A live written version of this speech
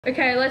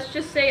Okay, let's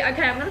just see.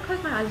 Okay, I'm gonna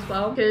close my eyes as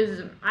well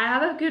because I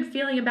have a good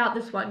feeling about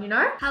this one, you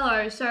know?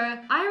 Hello, so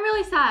I'm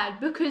really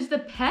sad because the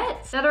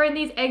pets that are in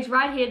these eggs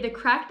right here, the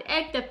cracked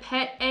egg, the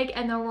pet egg,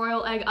 and the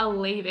royal egg are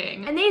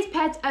leaving. And these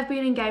pets have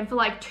been in game for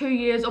like 2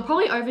 years or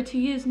probably over 2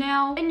 years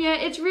now. And yeah,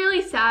 it's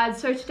really sad.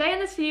 So today in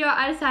this video,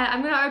 I decided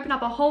I'm gonna open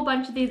up a whole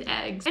bunch of these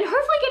eggs and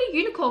hopefully get a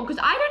unicorn because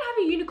I don't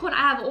have a unicorn.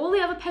 I have all the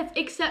other pets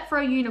except for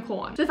a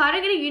unicorn. So if I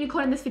don't get a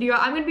unicorn in this video,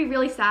 I'm gonna be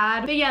really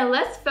sad. But yeah,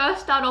 let's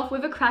first start off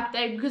with a cracked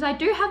egg because I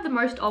do have the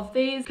most of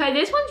these. Okay,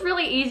 this one's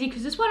really easy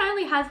because this one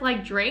only has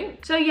like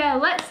drink. So yeah,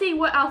 let's see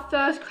what our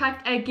first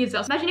cracked egg gives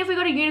us. Imagine if we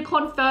got a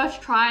unicorn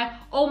first try.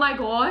 Oh my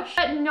gosh.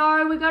 But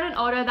no, we got an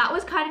auto. That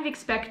was kind of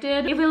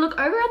expected. If we look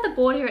over at the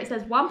board here, it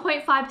says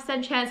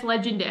 1.5% chance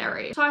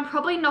legendary. So I'm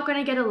probably not going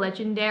to get a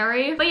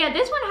legendary. But yeah,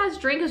 this one has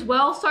drink as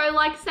well. So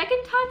like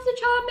second time's the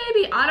charm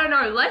maybe. I don't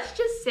know. Let's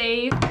just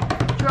see.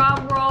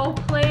 Drum roll,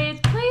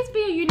 please. Please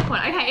be a unicorn.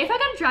 Okay, if I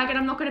get a dragon,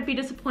 I'm not going to be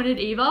disappointed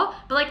either.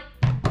 But like,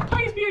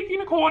 please be a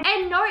unicorn.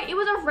 And no, it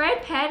was a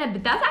red panda,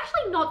 but that's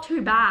actually not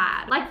too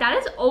bad. Like that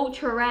is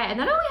ultra rare and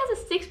that only has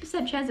a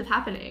 6% chance of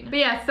happening. But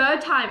yeah,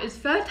 third time. Is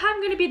third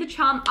time gonna be the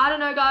charm? I don't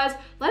know, guys.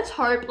 Let's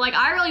hope. Like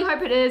I really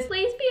hope it is.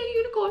 Please be a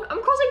unicorn.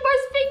 I'm crossing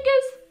both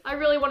fingers. I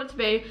really want it to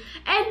be.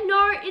 And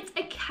no, it's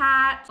a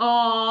cat.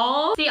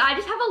 Oh, see, I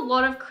just have a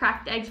lot of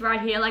cracked eggs right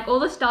here. Like all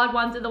the starred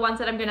ones are the ones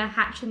that I'm gonna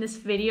hatch in this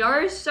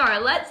video. So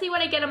let's see what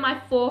I get on my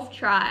fourth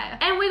try.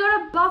 And we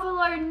got a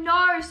buffalo.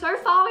 No, so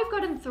far we've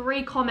gotten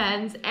 3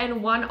 commons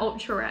and 1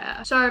 ultra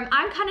rare. So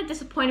I'm kind of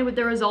disappointed with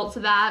the results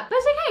of that. But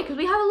it's okay because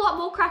we have a lot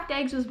more cracked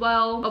eggs as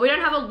well. But we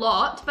don't have a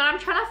lot. But I'm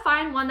trying to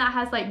find one that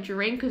has like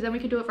drink because then we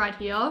can do it right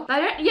here. But I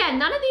don't, yeah,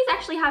 none of these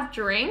actually have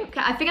drink.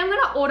 Okay, I think I'm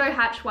gonna auto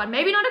hatch one.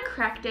 Maybe not a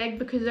cracked egg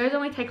because those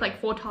only take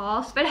like 4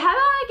 tasks. But how about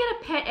I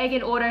get a pet egg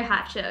and auto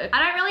hatch it?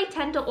 I don't really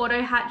tend to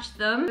auto hatch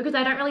them because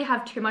I don't really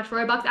have too much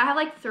Robux. I have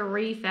like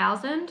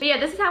 3,000. But yeah,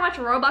 this is how much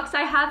Robux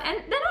I have and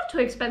they're not too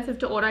expensive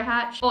to auto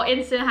hatch or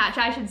instant hatch,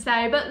 I should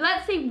say. But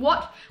let's see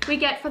what we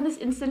get from this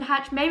instant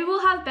hatch. Maybe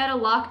we'll have better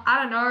luck.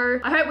 I don't know.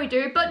 I hope we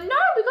do. But no,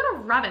 we got a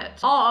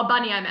rabbit. Oh, a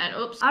bunny I meant.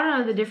 Oops. I don't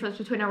know the difference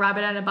between a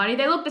rabbit and a bunny.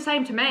 They look the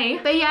same to me.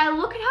 But yeah,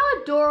 look at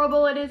how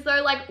adorable it is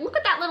though. Like, look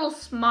at that little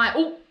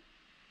smile.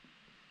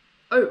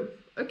 Oh.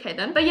 Okay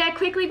then. But yeah,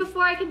 quickly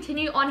before I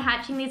continue on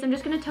hatching these, I'm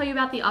just going to tell you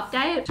about the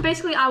update. So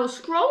basically I was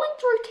scrolling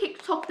through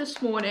TikTok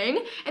this morning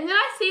and then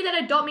I see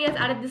that Adopt Me has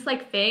added this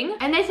like thing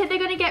and they said they're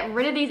going to get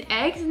rid of these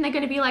eggs and they're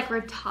going to be like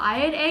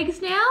retired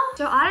eggs now.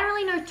 So I don't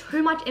really know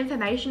too much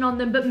information on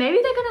them, but maybe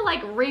they're going to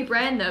like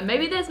rebrand them.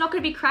 Maybe there's not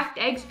going to be cracked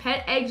eggs,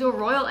 pet eggs or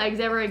royal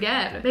eggs ever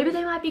again. Maybe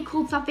they might be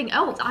called something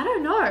else. I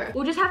don't know.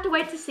 We'll just have to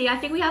wait to see. I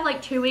think we have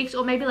like 2 weeks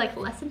or maybe like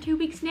less than 2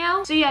 weeks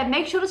now. So yeah,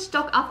 make sure to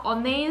stock up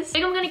on these. I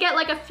think I'm going to get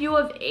like a few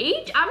of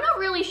each. I'm not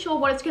really sure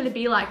what it's going to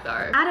be like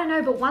though. I don't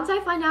know, but once I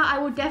find out, I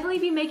will definitely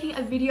be making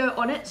a video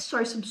on it.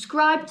 So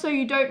subscribe so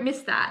you don't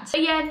miss that.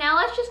 But yeah, now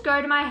let's just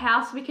go to my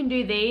house. We can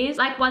do these.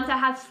 Like ones that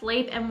have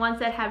sleep and ones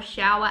that have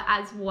shower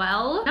as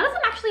well. None of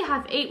them actually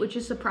have eat, which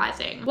is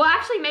surprising. Well,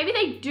 actually, maybe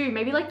they do.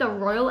 Maybe like the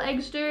royal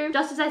eggs do.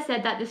 Just as I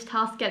said that this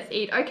task gets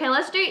eat. Okay,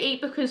 let's do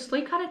eat because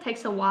sleep kind of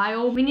takes a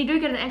while. We need to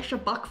get an extra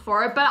buck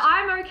for it, but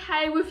I'm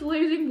okay with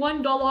losing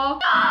 $1. No!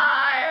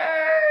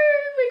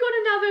 We got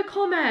another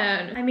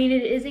comment. I mean,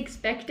 it is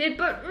expected,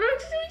 but we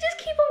just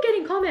keep on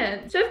getting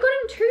comments. So we've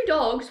gotten 2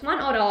 dogs,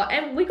 1 otter,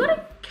 and we got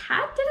a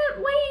cat,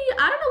 didn't we?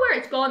 I don't know where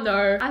it's gone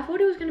though. I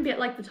thought it was gonna be at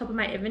like the top of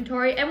my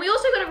inventory. And we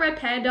also got a red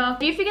panda.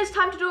 Do you think it's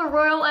time to do a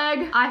royal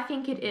egg? I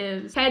think it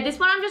is. Okay, this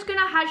one I'm just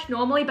gonna hatch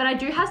normally, but I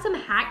do have some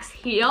hacks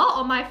here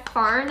on my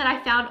phone that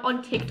I found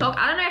on TikTok.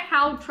 I don't know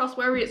how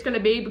trustworthy it's gonna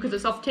be because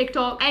it's off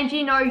TikTok. And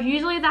you know,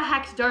 usually the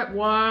hacks don't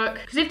work.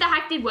 Because if the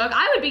hack did work,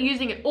 I would be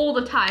using it all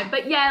the time.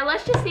 But yeah,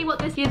 let's just see what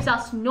this gives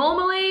us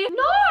normally.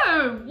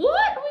 No,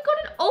 what? We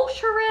got an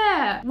ultra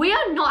rare. We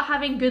are not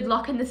having good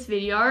luck in this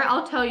video,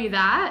 I'll tell you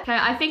that. Okay,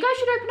 I think I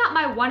should open up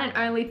my one and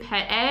only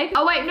pet egg.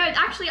 Oh wait, no,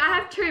 actually I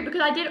have 2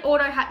 because I did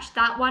auto hatch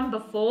that one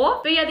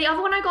before. But yeah, the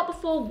other one I got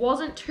before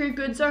wasn't too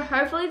good. So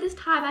hopefully this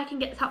time I can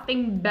get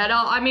something better.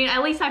 I mean,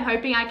 at least I'm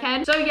hoping I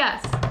can. So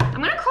yes,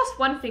 I'm gonna cross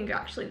 1 finger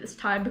actually this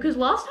time because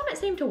last time it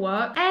seemed to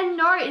work. And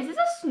no, is this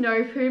a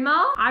snow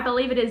puma? I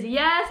believe it is.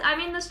 Yes, I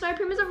mean the snow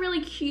pumas are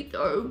really cute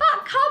though.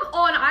 But come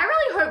on, I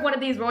really hope one of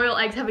these royal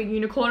eggs have a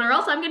unicorn or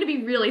else I'm gonna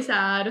be really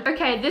sad.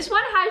 Okay, this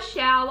one has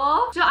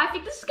shower. So I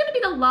think this is gonna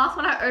be the last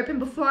one I open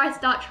before I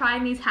start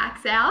trying these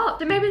hacks out.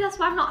 So maybe that's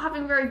why I'm not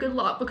having very good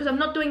luck because I'm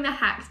not doing the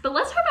hacks. But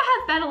let's hope I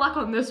have better luck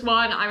on this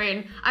one. I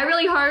mean, I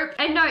really hope.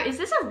 And no, is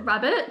this a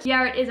rabbit?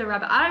 Yeah, it is a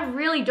rabbit. I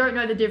really don't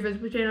know the difference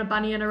between a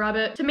bunny and a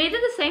rabbit. To me,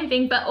 they're the same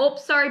thing, but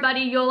oops, sorry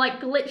buddy, you're like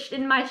glitched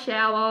in my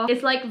shower.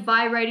 It's like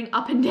vibrating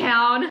up and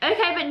down.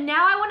 Okay, but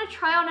now I want to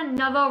try on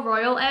another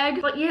royal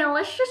egg. But yeah,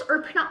 let's just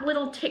open up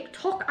little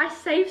TikTok. I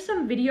saved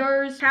some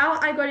videos how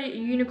I got a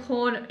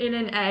unicorn in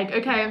an egg.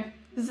 Okay,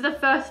 This is the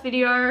first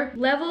video.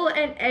 Level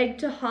an egg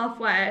to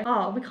halfway.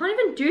 Oh, we can't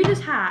even do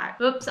this hack.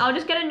 Oops, I'll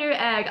just get a new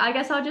egg. I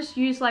guess I'll just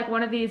use like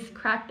one of these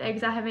cracked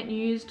eggs I haven't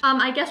used.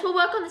 I guess we'll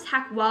work on this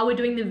hack while we're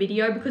doing the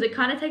video because it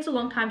kind of takes a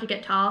long time to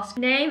get tasked.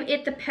 Name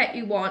it the pet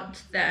you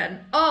want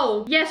then.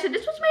 Oh, yeah, so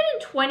this was made in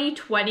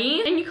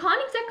 2020 and you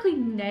can't exactly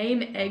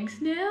name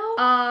eggs now.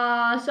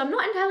 So I'm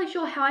not entirely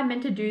sure how I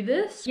meant to do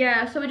this.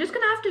 Yeah, so we're just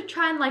gonna have to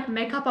try and like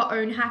make up our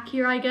own hack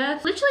here, I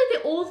guess. Literally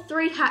all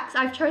 3 hacks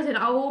I've chosen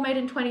are all made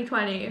in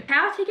 2020.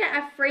 How to get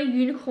a free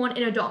unicorn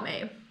in Adopt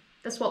Me.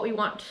 That's what we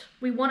want.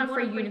 We want a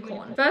free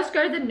unicorn. First,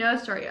 go to the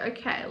nursery.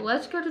 Okay,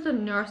 let's go to the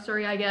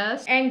nursery, I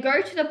guess. And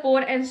go to the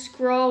board and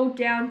scroll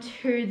down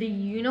to the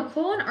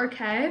unicorn.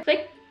 Okay.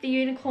 Click the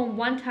unicorn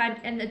 1 time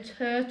and the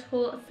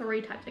turtle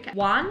 3 times. Okay.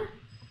 1.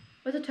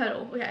 Where's the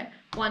turtle? Okay.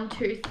 1,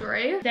 2,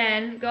 3.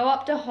 Then go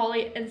up to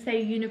Holly and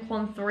say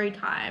unicorn 3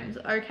 times.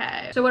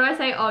 Okay. So what do I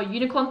say? Oh,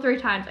 unicorn 3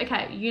 times.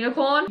 Okay.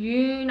 Unicorn.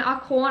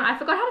 Unicorn. I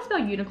forgot how to spell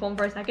unicorn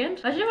for a second.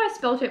 Imagine if I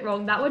spelled it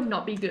wrong. That would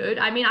not be good.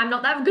 I mean, I'm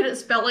not that good at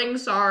spelling,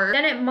 so.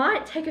 Then it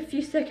might take a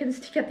few seconds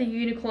to get the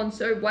unicorn.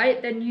 So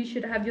wait, then you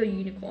should have your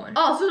unicorn.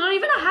 Oh, so not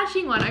even a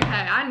hatching one. Okay.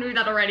 I knew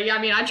that already. I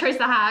mean, I chose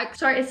the hack.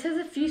 Sorry, it says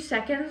a few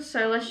seconds.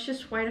 So let's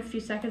just wait a few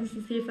seconds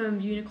and see if a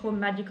unicorn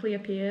magically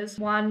appears.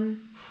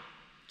 1,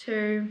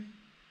 2,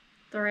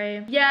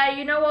 3. Yeah,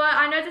 you know what?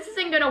 I know this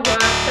isn't gonna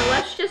work, so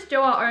let's just do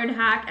our own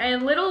hack.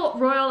 And little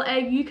royal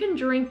egg, you can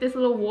drink this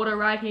little water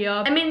right here.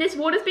 I mean, this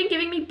water's been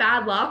giving me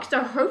bad luck,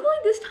 so hopefully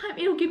this time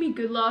it'll give me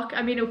good luck.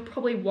 I mean, it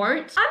probably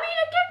won't. I mean,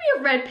 it gave me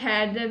a red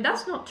panda, and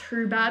that's not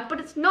too bad, but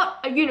it's not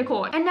a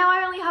unicorn. And now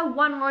I only have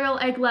 1 royal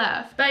egg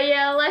left. But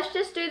yeah, let's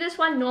just do this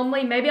one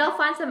normally. Maybe I'll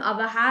find some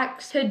other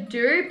hacks to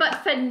do, but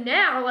for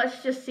now,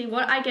 let's just see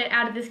what I get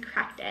out of this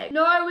cracked egg.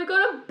 No, we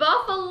got a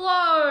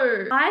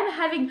buffalo. I'm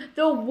having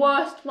the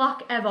worst luck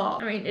ever.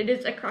 I mean, it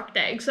is a cracked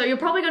egg, so you're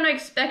probably going to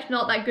expect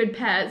not that good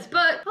pairs, but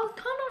I was kind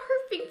of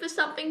hoping for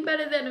something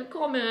better than a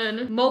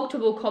common.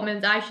 Multiple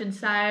commons, I should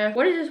say.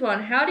 What is this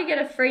one? How to get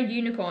a free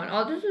unicorn.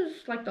 Oh, this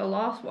is like the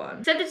last one.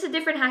 Except it's a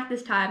different hack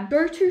this time.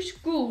 Go to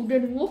school,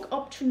 then walk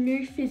up to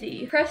New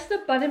Fizzy. Press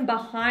the button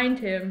behind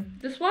him.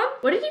 This one?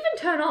 What did it even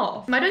turn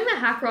off? Am I doing the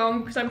hack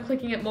wrong because I'm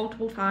clicking it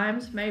multiple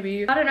times?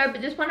 Maybe. I don't know,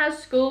 but this one has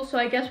school, so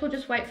I guess we'll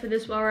just wait for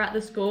this while we're at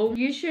the school.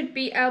 You should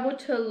be able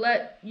to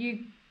let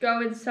you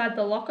go inside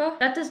the locker.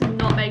 That does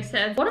not make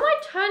sense. What am I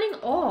turning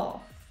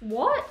off?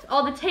 What?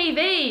 Oh, the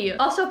TV.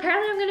 Oh, so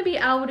apparently I'm going to be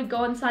able to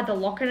go inside the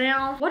locker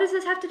now. What does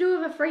this have to do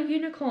with a free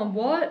unicorn?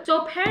 What?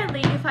 So apparently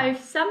if I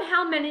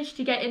somehow manage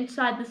to get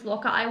inside this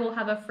locker, I will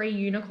have a free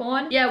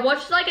unicorn. Yeah,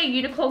 watch like a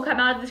unicorn come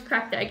out of this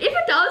cracked egg. If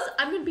it does,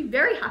 I'm going to be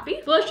very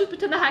happy. But let's just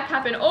pretend the hack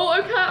happened. Oh,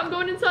 okay, I'm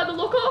going inside the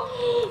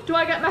locker. Do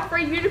I get my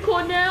free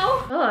unicorn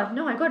now? Oh,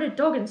 no, I got a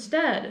dog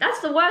instead.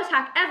 That's the worst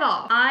hack ever.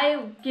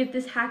 I give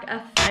this hack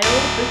a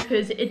fail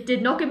because it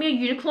did not give me a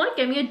unicorn. It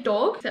gave me a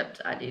dog. Except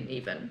I didn't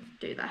even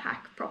do the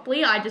hack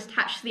properly. I just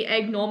hatched the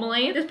egg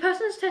normally. This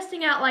person's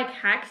testing out like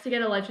hacks to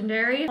get a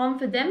legendary.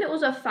 For them it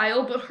was a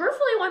fail, but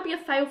hopefully it won't be a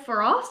fail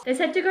for us. They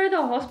said to go to the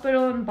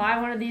hospital and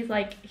buy one of these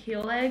like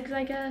heel eggs,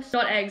 I guess.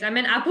 Not eggs, I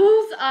meant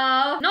apples.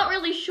 Not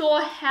really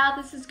sure how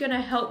this is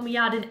gonna help me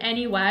out in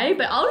any way,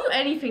 but I'll do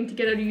anything to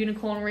get a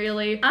unicorn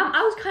really.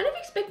 I was kind of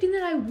expecting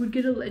that I would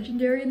get a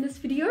legendary in this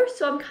video,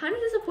 so I'm kind of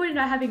disappointed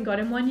I haven't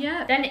gotten one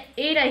yet. Then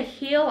eat a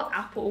heel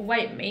apple.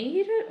 Wait,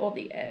 me eat it or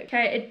the egg?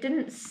 Okay, it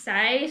didn't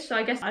say, so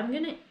I guess I'm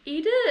gonna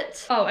eat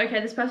it. Oh, okay,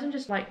 this person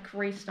just like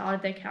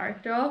restarted their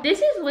character. This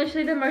is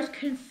literally the most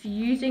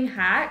confusing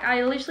hack.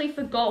 I literally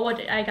forgot what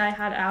egg I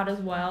had out as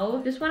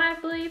well. This one, I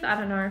believe. I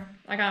don't know.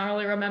 I can't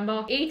really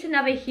remember. Eat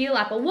another heel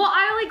apple. What?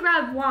 I only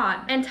grabbed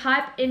 1. And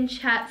type in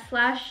chat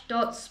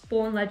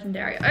 /.spawn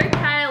legendary.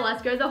 Okay,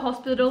 let's go to the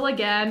hospital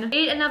again.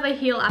 Eat another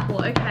heel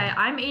apple. Okay,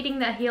 I'm eating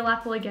the heel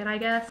apple again, I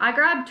guess. I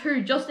grabbed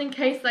 2 just in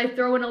case they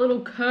throw in a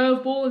little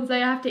curveball and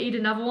say I have to eat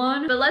another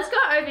one. But let's go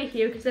over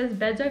here because there's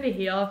beds over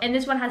here. And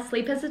this one has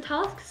sleep as a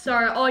task. So,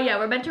 oh yeah,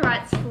 we're meant to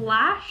write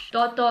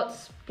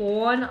 /.spawn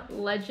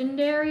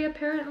legendary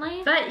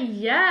apparently. But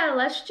yeah,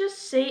 let's just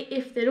see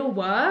if it'll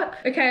work.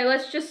 Okay,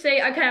 let's just see.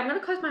 Okay, I'm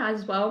gonna close my eyes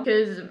as well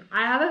because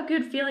I have a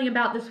good feeling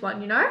about this one,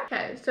 you know?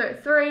 Okay, so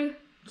 3,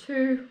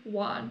 2,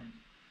 1.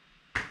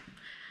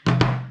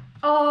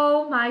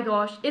 Oh my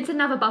gosh, it's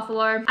another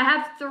buffalo. I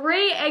have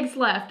 3 eggs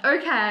left.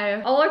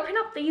 Okay, I'll open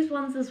up these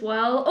ones as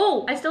well.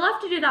 Oh, I still have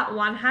to do that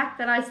one hack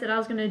that I said I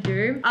was gonna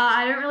do.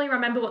 I don't really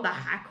remember what the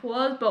hack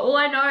was, but all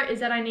I know is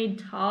that I need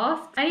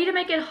tasks. I need to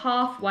make it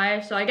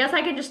halfway, so I guess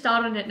I can just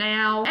start on it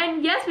now.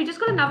 And yes, we just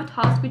got another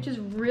task, which is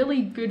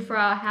really good for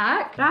our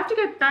hack. But I have to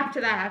go back to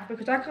that hack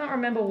because I can't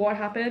remember what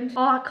happened.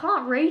 Oh, I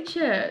can't reach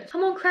it.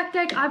 Come on, cracked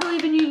egg, I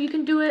believe in you. You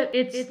can do it.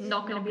 It's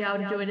not gonna be able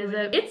to do it, is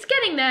it? It's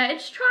getting there.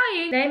 It's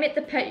trying. Name it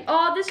the pet.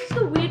 Oh, this is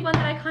the weird one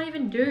that I can't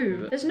even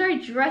do. There's no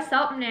dress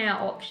up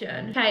now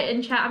option. Okay,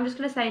 in chat, I'm just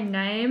gonna say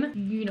name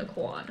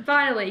unicorn.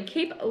 Finally,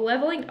 keep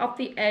leveling up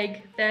the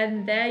egg.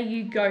 Then there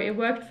you go. It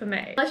worked for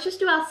me. Let's just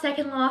do our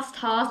second last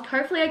task.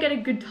 Hopefully I get a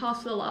good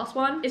task for the last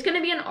one. It's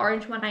gonna be an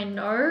orange one, I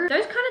know.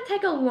 Those kind of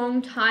take a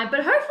long time, but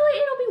hopefully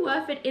it'll be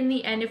worth it in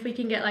the end if we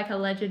can get like a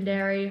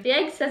legendary. The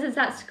egg says it's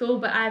at school,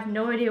 but I have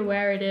no idea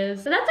where it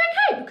is. But that's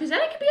okay, because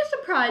then it could be a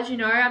surprise, you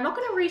know. I'm not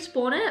gonna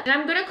respawn it. And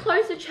I'm gonna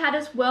close the chat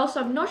as well,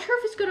 so I'm not sure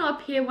if it's gonna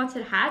appear once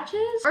it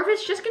hatches, or if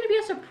it's just gonna be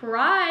a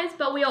surprise,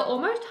 but we are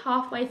almost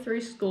halfway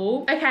through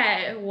school.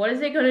 Okay, what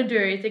is it gonna do?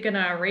 Is it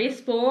gonna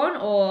respawn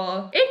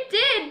or... It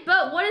did,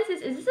 but what is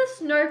this? Is this a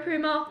snow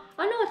puma?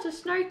 Oh no, it's a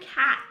snow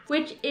cat,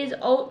 which is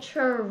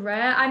ultra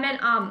rare. I meant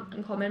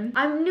uncommon.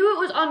 I knew it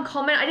was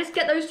uncommon. I just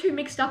get those two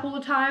mixed up all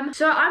the time.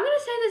 So I'm gonna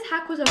say this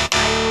hack was a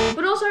fail,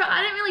 but also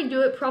I didn't really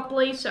do it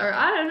properly, so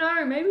I don't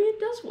know, maybe it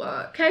does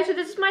work. Okay, so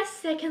this is my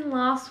second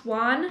last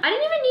one. I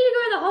didn't even need to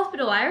go to the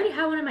hospital. I already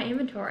had one in my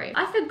inventory.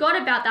 I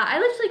forgot about that. I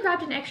literally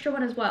grabbed an extra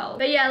one as well.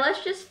 But yeah,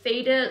 let's just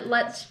feed it.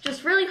 Let's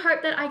just really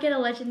hope that I get a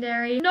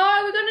legendary.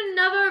 No, we got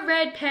another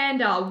red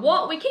panda.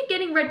 What? We keep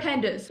getting red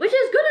pandas, which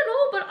is good and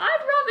all, but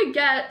I'd rather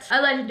get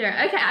a legendary.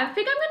 Okay, I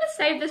think I'm gonna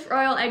save this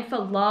royal egg for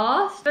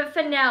last, but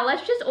for now,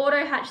 let's just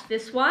auto hatch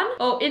this one.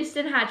 Oh,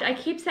 instant hatch. I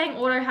keep saying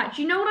auto hatch.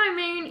 You know what I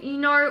mean? You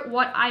know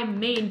what I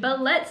mean,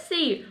 but let's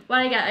see what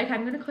I get. Okay,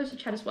 I'm gonna close the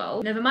chat as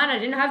well. Never mind, I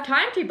didn't have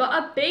time to, but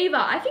a beaver.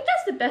 I think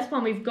that's the best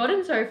one we've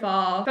gotten so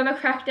far from a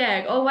cracked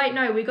egg. Oh wait,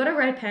 no, we got a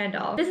red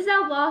panda. This is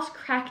our last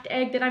cracked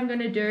egg that I'm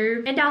gonna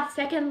do, and our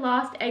second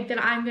last egg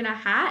that I'm gonna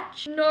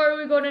hatch. No,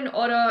 we got an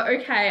otter.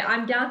 Okay,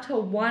 I'm down to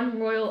one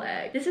royal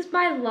egg. This is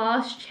my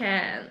last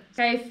chance.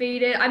 Okay,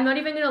 feed it. I'm not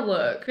even gonna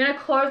look. I'm gonna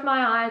close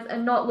my eyes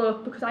and not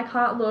look because I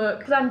can't look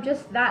because I'm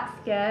just that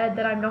scared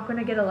that I'm not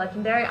gonna get a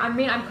legendary. I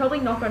mean, I'm probably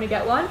not gonna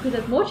get one because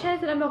there's more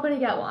chance that I'm not gonna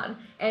get one.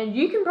 And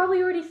you can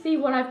probably already see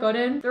what I've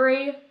gotten.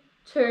 3,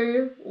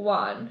 2,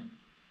 1.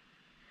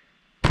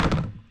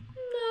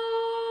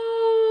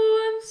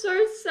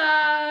 So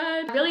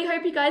sad. I really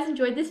hope you guys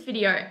enjoyed this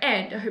video,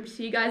 and I hope to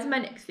see you guys in my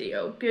next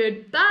video.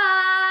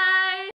 Goodbye.